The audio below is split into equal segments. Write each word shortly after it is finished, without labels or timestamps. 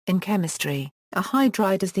In chemistry, a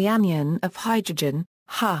hydride is the anion of hydrogen,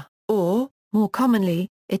 Ha, or, more commonly,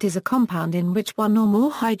 it is a compound in which one or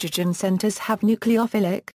more hydrogen centers have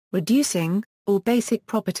nucleophilic, reducing, or basic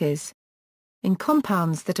properties. In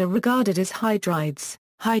compounds that are regarded as hydrides,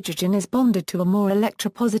 hydrogen is bonded to a more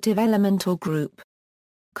electropositive element or group.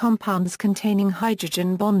 Compounds containing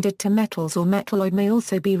hydrogen bonded to metals or metalloid may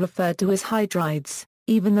also be referred to as hydrides,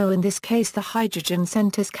 even though in this case the hydrogen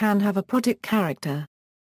centers can have a protic character.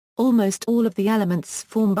 Almost all of the elements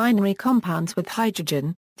form binary compounds with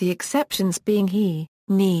hydrogen, the exceptions being He,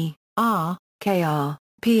 Ni, R, Kr,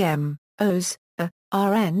 Pm, Os,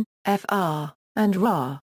 Rn, Fr, and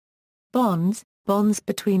Ra. Bonds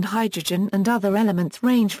between hydrogen and other elements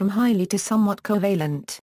range from highly to somewhat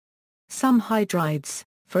covalent. Some hydrides,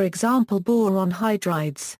 for example boron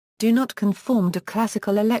hydrides, do not conform to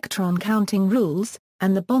classical electron counting rules,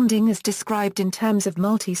 and the bonding is described in terms of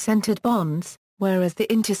multi-centered bonds, whereas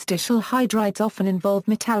the interstitial hydrides often involve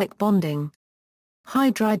metallic bonding.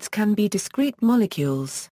 Hydrides can be discrete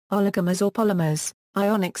molecules, oligomers or polymers,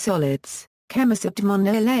 ionic solids, chemisect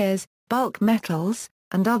monolayers, bulk metals,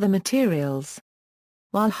 and other materials.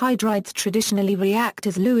 While hydrides traditionally react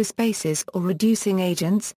as Lewis bases or reducing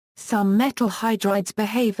agents, some metal hydrides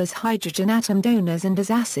behave as hydrogen atom donors and as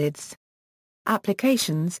acids.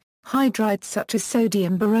 Applications: hydrides such as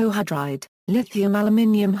sodium Boron Hydride, lithium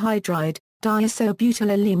aluminium hydride, diisobutyl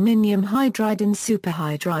aluminium hydride and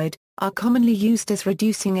superhydride, are commonly used as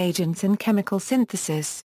reducing agents in chemical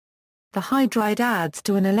synthesis. The hydride adds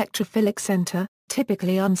to an electrophilic center,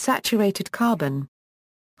 typically unsaturated carbon.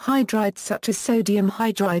 Hydrides such as sodium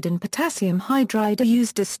hydride and potassium hydride are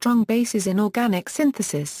used as strong bases in organic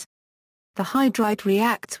synthesis. The hydride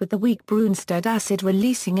reacts with the weak Brunstad acid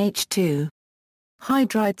releasing H2.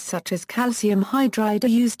 Hydrides such as calcium hydride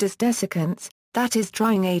are used as desiccants, that is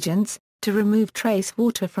drying agents, to remove trace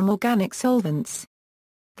water from organic solvents.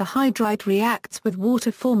 The hydride reacts with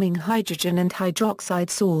water forming hydrogen and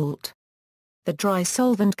hydroxide salt. The dry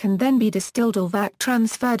solvent can then be distilled or vac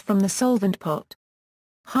transferred from the solvent pot.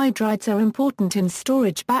 Hydrides are important in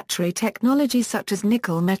storage battery technology such as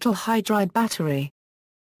nickel metal hydride battery.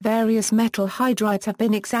 Various metal hydrides have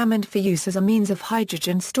been examined for use as a means of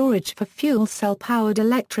hydrogen storage for fuel cell-powered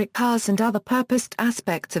electric cars and other purposed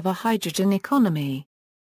aspects of a hydrogen economy.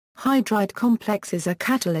 Hydride complexes are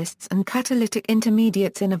catalysts and catalytic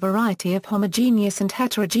intermediates in a variety of homogeneous and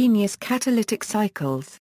heterogeneous catalytic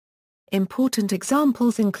cycles. Important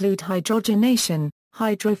examples include hydrogenation,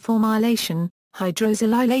 hydroformylation,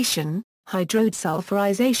 hydrosilylation,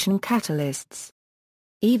 hydrodesulfurization catalysts.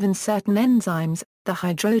 Even certain enzymes, the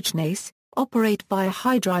hydrogenase, operate via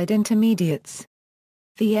hydride intermediates.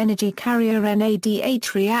 The energy carrier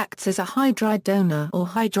NADH reacts as a hydride donor or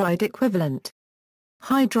hydride equivalent.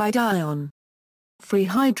 Hydride ion. Free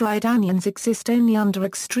hydride anions exist only under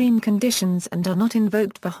extreme conditions and are not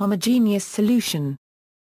invoked for homogeneous solution.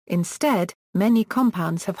 Instead, many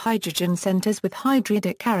compounds have hydrogen centers with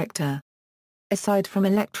hydridic character. Aside from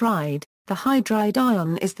electride, the hydride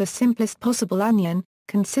ion is the simplest possible anion,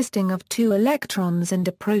 consisting of 2 electrons and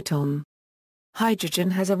a proton. Hydrogen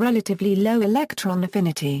has a relatively low electron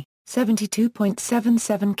affinity,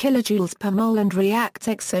 72.77 kJ per mole, and reacts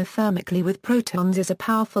exothermically with protons as a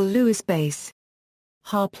powerful Lewis base.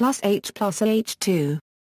 Ha plus H plus H2.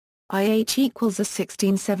 IH equals a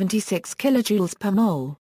 1676 kJ per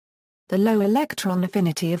mole. The low electron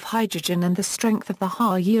affinity of hydrogen and the strength of the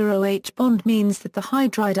Ha-H bond means that the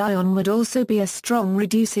hydride ion would also be a strong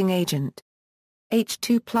reducing agent.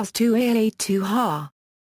 H2 plus 2A2 Ha.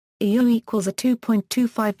 EO equals a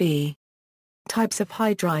 2.25 B. Types of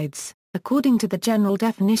hydrides. According to the general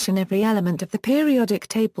definition, every element of the periodic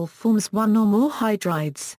table forms one or more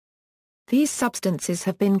hydrides. These substances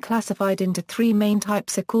have been classified into 3 main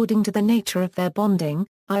types according to the nature of their bonding: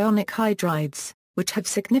 ionic hydrides, which have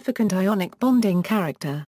significant ionic bonding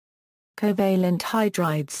character; covalent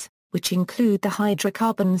hydrides, which include the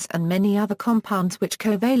hydrocarbons and many other compounds which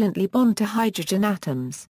covalently bond to hydrogen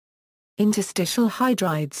atoms; interstitial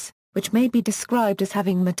hydrides, which may be described as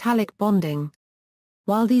having metallic bonding.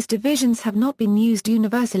 While these divisions have not been used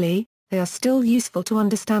universally, they are still useful to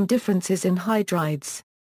understand differences in hydrides.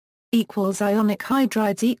 Ionic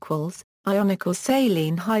hydrides ionic or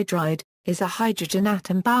saline hydride is a hydrogen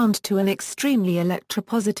atom bound to an extremely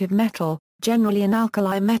electropositive metal, generally an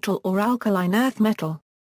alkali metal or alkaline earth metal.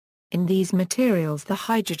 In these materials the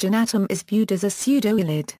hydrogen atom is viewed as a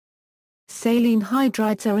pseudoylide. Saline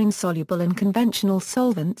hydrides are insoluble in conventional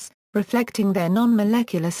solvents, reflecting their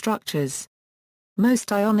non-molecular structures.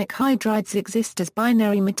 Most ionic hydrides exist as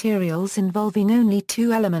binary materials involving only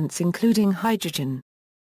 2 elements including hydrogen.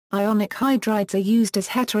 Ionic hydrides are used as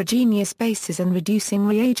heterogeneous bases and reducing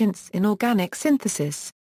reagents in organic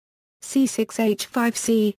synthesis.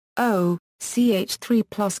 C6H5CO, CH3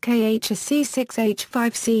 plus KH is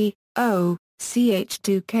C6H5CO,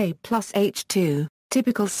 CH2K plus H2.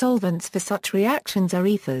 Typical solvents for such reactions are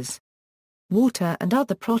ethers. Water and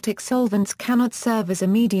other protic solvents cannot serve as a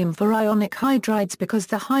medium for ionic hydrides because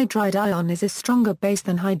the hydride ion is a stronger base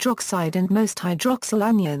than hydroxide and most hydroxyl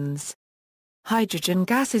anions. Hydrogen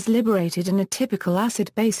gas is liberated in a typical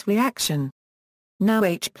acid-base reaction.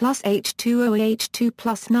 NaOH plus H2O H2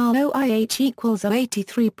 plus NaOIH equals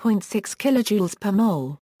 83.6 kJ per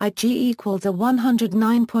mole, Ig equals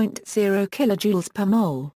 109.0 kJ per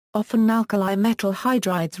mole. Often alkali metal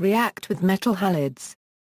hydrides react with metal halides.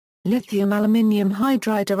 Lithium-aluminium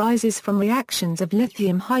hydride arises from reactions of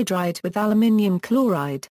lithium hydride with aluminium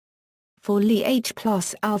chloride. For LiH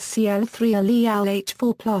plus AlCl3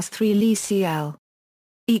 LiAlH4 plus 3 LiCl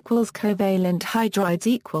equals covalent hydrides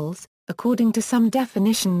equals, according to some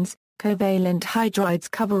definitions, covalent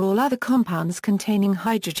hydrides cover all other compounds containing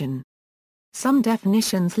hydrogen. Some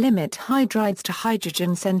definitions limit hydrides to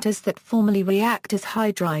hydrogen centers that formally react as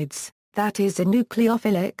hydrides, that is a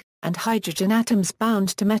nucleophilic, and hydrogen atoms bound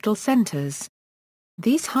to metal centers.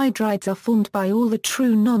 These hydrides are formed by all the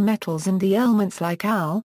true nonmetals and the elements like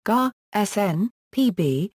Al, Ga, Sn,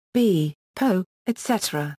 Pb, B, Po,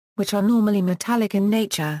 etc., which are normally metallic in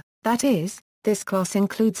nature, that is, this class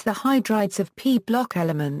includes the hydrides of p-block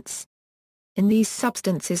elements. In these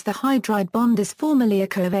substances the hydride bond is formally a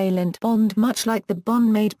covalent bond much like the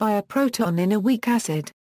bond made by a proton in a weak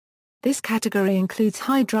acid. This category includes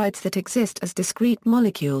hydrides that exist as discrete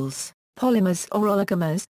molecules, polymers or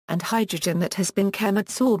oligomers, and hydrogen that has been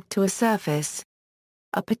chemadsorbed to a surface.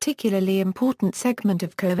 A particularly important segment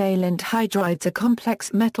of covalent hydrides are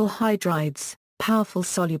complex metal hydrides, powerful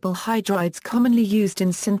soluble hydrides commonly used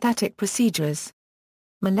in synthetic procedures.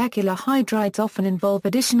 Molecular hydrides often involve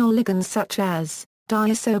additional ligands such as,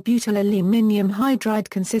 diisobutylaluminium hydride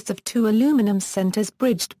consists of two aluminum centers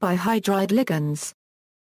bridged by hydride ligands.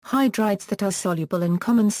 Hydrides that are soluble in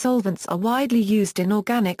common solvents are widely used in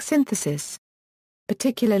organic synthesis.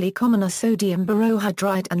 Particularly common are sodium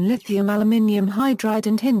borohydride and lithium aluminium hydride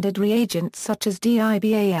and hindered reagents such as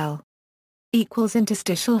DiBal.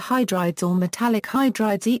 Interstitial hydrides or metallic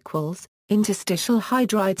hydrides equals, interstitial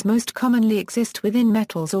hydrides most commonly exist within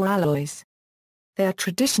metals or alloys. They are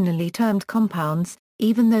traditionally termed compounds,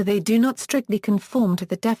 even though they do not strictly conform to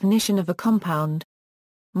the definition of a compound.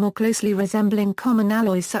 More closely resembling common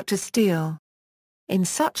alloys such as steel. In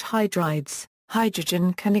such hydrides,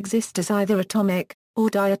 hydrogen can exist as either atomic, or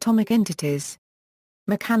diatomic entities.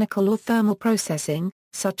 Mechanical or thermal processing,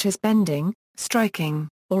 such as bending, striking,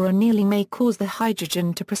 or annealing may cause the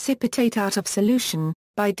hydrogen to precipitate out of solution,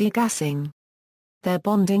 by degassing. Their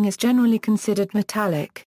bonding is generally considered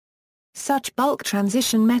metallic. Such bulk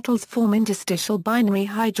transition metals form interstitial binary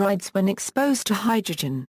hydrides when exposed to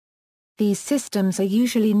hydrogen. These systems are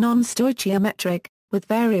usually non-stoichiometric, with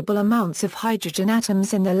variable amounts of hydrogen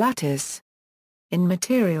atoms in the lattice. In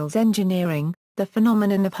materials engineering, the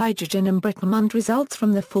phenomenon of hydrogen embrittlement results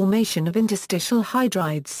from the formation of interstitial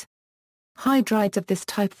hydrides. Hydrides of this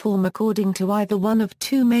type form according to either one of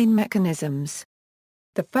two main mechanisms.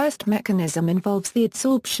 The first mechanism involves the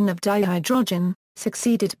adsorption of dihydrogen,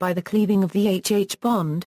 succeeded by the cleaving of the HH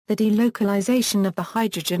bond, the delocalization of the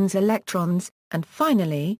hydrogen's electrons, and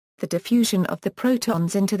finally, the diffusion of the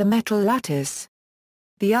protons into the metal lattice.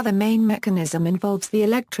 The other main mechanism involves the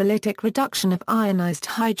electrolytic reduction of ionized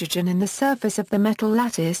hydrogen in the surface of the metal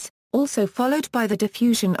lattice, also followed by the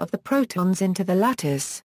diffusion of the protons into the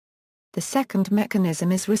lattice. The second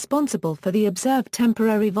mechanism is responsible for the observed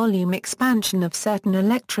temporary volume expansion of certain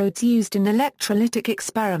electrodes used in electrolytic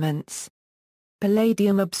experiments.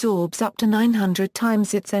 Palladium absorbs up to 900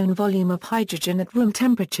 times its own volume of hydrogen at room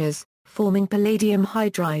temperatures, forming palladium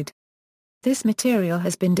hydride. This material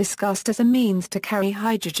has been discussed as a means to carry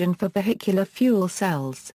hydrogen for vehicular fuel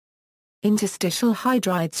cells. Interstitial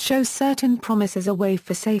hydrides show certain promise as a way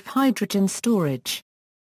for safe hydrogen storage.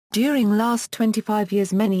 During last 25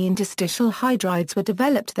 years many interstitial hydrides were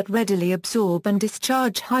developed that readily absorb and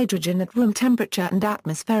discharge hydrogen at room temperature and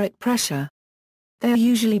atmospheric pressure. They are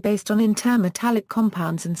usually based on intermetallic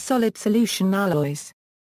compounds and solid solution alloys.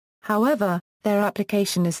 However, their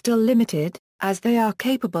application is still limited, as they are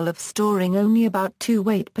capable of storing only about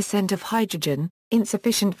 2% of hydrogen,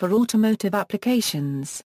 insufficient for automotive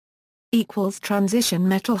applications. Transition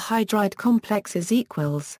metal hydride complexes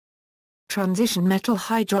equals. Transition metal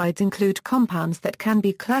hydrides include compounds that can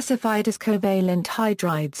be classified as covalent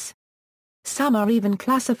hydrides. Some are even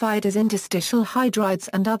classified as interstitial hydrides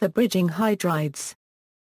and other bridging hydrides.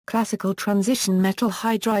 Classical transition metal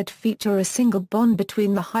hydride feature a single bond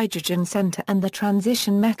between the hydrogen center and the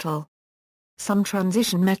transition metal. Some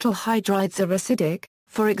transition metal hydrides are acidic,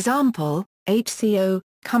 for example, HCO,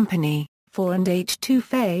 company, 4 and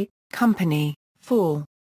H2Fe, company, 4.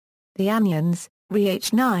 The anions,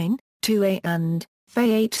 ReH9, 2A and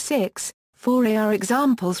FeH6, 4A are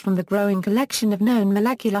examples from the growing collection of known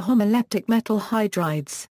molecular homoleptic metal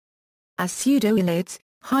hydrides. As pseudoylids,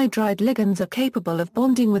 hydride ligands are capable of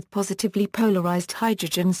bonding with positively polarized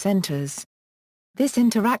hydrogen centers. This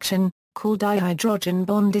interaction, called dihydrogen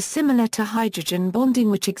bond, is similar to hydrogen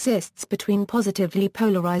bonding which exists between positively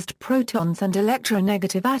polarized protons and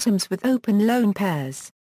electronegative atoms with open lone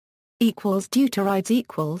pairs.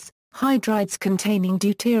 Deuterides hydrides containing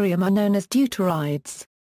deuterium are known as deuterides.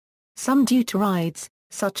 Some deuterides,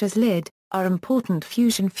 such as lead, are important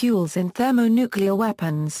fusion fuels in thermonuclear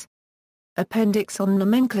weapons. Appendix on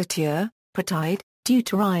nomenclature: protide,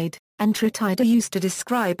 deuteride, and tritide are used to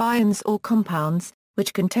describe ions or compounds,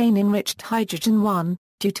 which contain enriched hydrogen-1,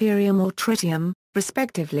 deuterium or tritium,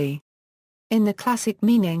 respectively. In the classic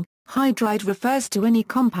meaning, hydride refers to any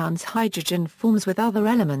compounds hydrogen forms with other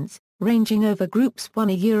elements, ranging over groups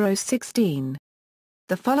 1-16.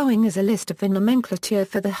 The following is a list of the nomenclature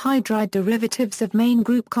for the hydride derivatives of main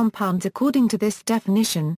group compounds according to this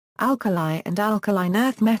definition: alkali and alkaline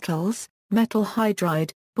earth metals, metal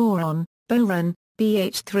hydride, boron,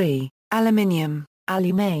 BH3, aluminium,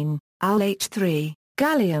 alumane, AlH3,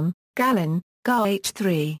 gallium, gallon,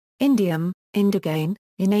 GaH3, indium, indogane,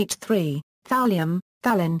 InH3, thallium,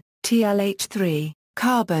 thalline, TlH3,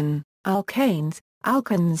 carbon, alkanes,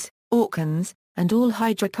 alkanes, alkanes, and all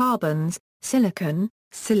hydrocarbons, silicon,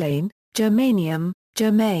 silane, germanium,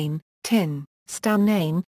 germane, tin,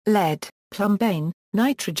 stannane, lead, plumbane,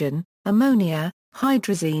 nitrogen, ammonia,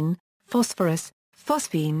 hydrazine, phosphorus,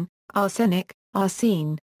 phosphine, arsenic,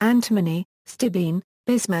 arsine, antimony, stibine,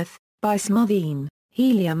 bismuth, bismuthine,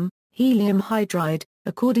 helium, helium hydride.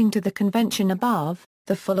 According to the convention above,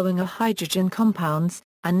 the following are hydrogen compounds,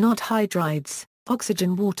 and not hydrides: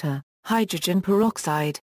 oxygen water, hydrogen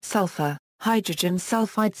peroxide, sulfur, hydrogen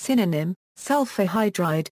sulfide synonym, sulfur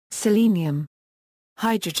hydride, selenium.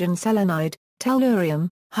 Hydrogen selenide, tellurium,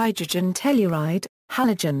 hydrogen telluride,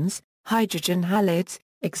 halogens, hydrogen halides.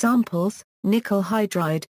 Examples: nickel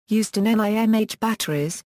hydride, used in NiMH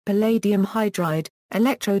batteries, palladium hydride,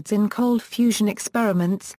 electrodes in cold fusion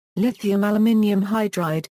experiments, lithium aluminium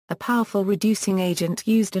hydride, a powerful reducing agent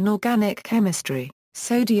used in organic chemistry,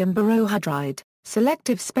 sodium borohydride,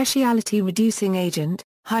 selective specialty reducing agent,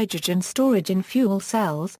 hydrogen storage in fuel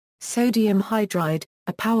cells, sodium hydride,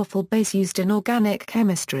 a powerful base used in organic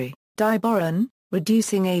chemistry, diboron,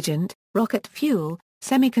 reducing agent, rocket fuel,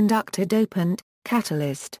 semiconductor dopant,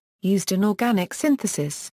 catalyst, used in organic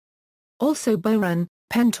synthesis. Also boron,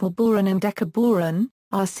 pentalboron and decaboron,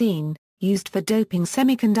 arsine, used for doping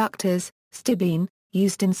semiconductors, stibine,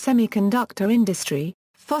 used in semiconductor industry,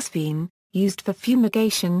 phosphine, used for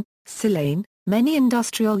fumigation, silane, many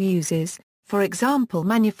industrial uses, for example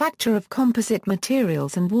manufacture of composite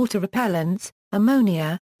materials and water repellents,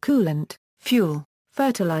 ammonia, coolant, fuel,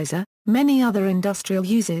 fertilizer, many other industrial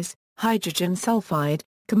uses, hydrogen sulfide,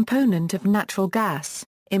 component of natural gas,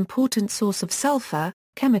 important source of sulfur,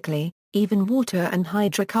 chemically, even water and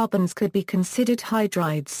hydrocarbons could be considered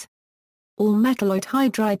hydrides. All metalloid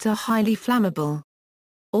hydrides are highly flammable.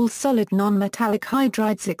 All solid non-metallic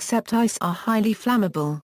hydrides except ice are highly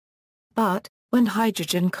flammable. But, when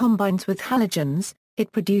hydrogen combines with halogens,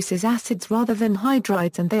 it produces acids rather than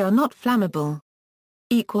hydrides and they are not flammable.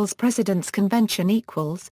 Precedence convention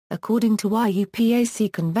according to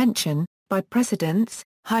IUPAC convention, by precedence,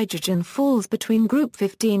 hydrogen falls between group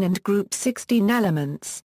 15 and group 16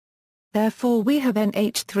 elements. Therefore we have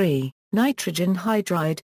NH3, nitrogen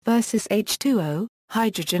hydride, versus H2O,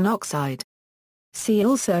 hydrogen oxide. See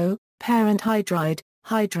also, parent hydride,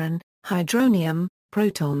 hydron, hydronium,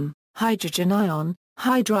 proton, hydrogen ion,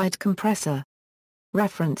 hydride compressor.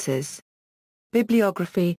 References.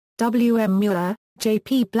 Bibliography: W. M. Muir, J.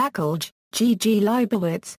 P. Blackolge, G. G.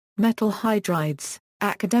 Leibowitz, Metal Hydrides,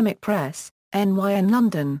 Academic Press, NY and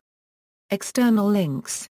London. External links.